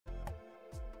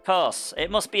Of course,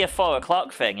 it must be a 4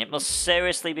 o'clock thing. It must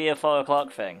seriously be a 4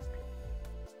 o'clock thing.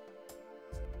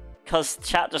 Because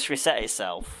chat just reset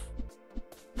itself.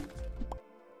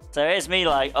 So here's me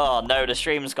like, oh no, the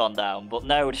stream's gone down. But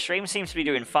no, the stream seems to be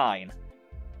doing fine.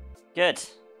 Good.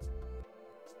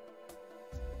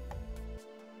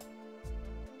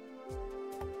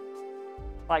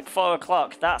 Like 4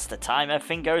 o'clock, that's the time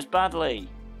everything goes badly.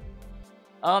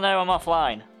 Oh no, I'm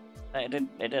offline. It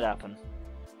did happen.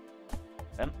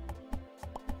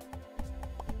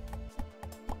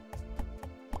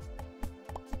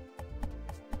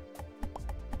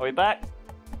 Are we back?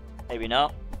 Maybe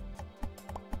not.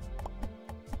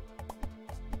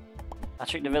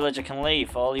 Patrick the villager can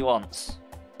leave all he wants.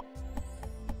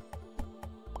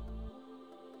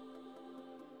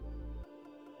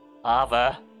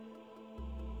 Lava.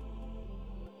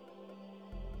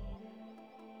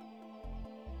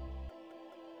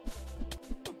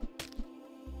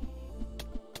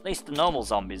 At least the normal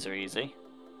zombies are easy.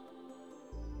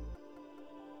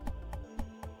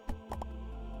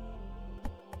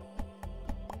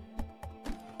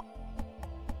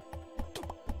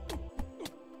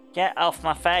 Get off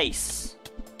my face!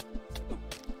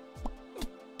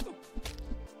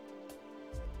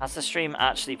 Has the stream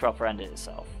actually proper ended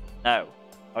itself? No.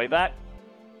 Are we back?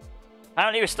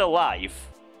 Apparently we're still live.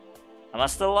 Am I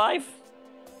still live?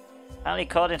 Apparently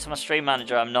according to my stream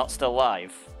manager I'm not still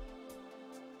live.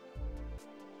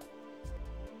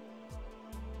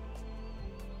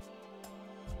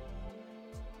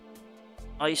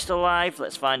 Are you still live?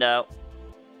 Let's find out.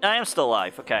 I am still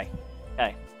live, okay.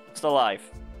 Okay, I'm still live.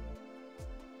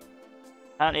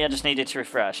 Apparently I just needed to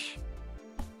refresh.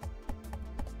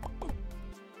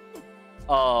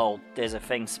 Oh, there's a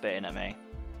thing spitting at me.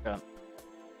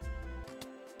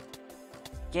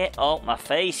 Get off my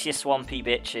face, you swampy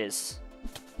bitches.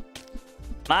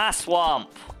 My swamp!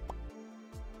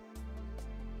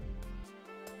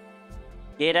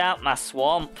 Get out my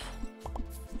swamp.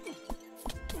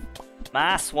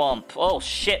 My swamp. Oh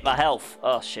shit, my health.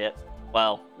 Oh shit.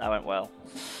 Well, that went well.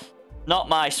 Not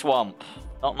my swamp.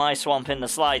 Not my swamp in the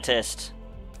slightest.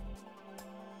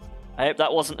 I hope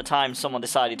that wasn't the time someone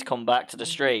decided to come back to the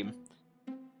stream.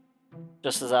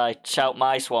 Just as I shout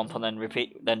my swamp and then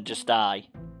repeat, then just die.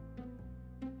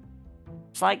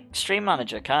 It's like Stream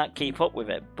Manager can't keep up with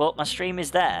it, but my stream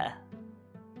is there.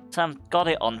 So I've got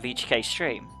it on VGK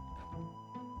stream.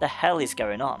 The hell is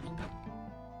going on?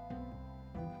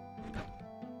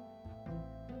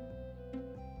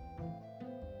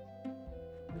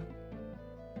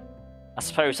 I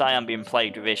suppose I am being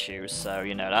plagued with issues, so,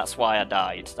 you know, that's why I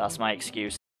died. That's my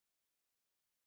excuse.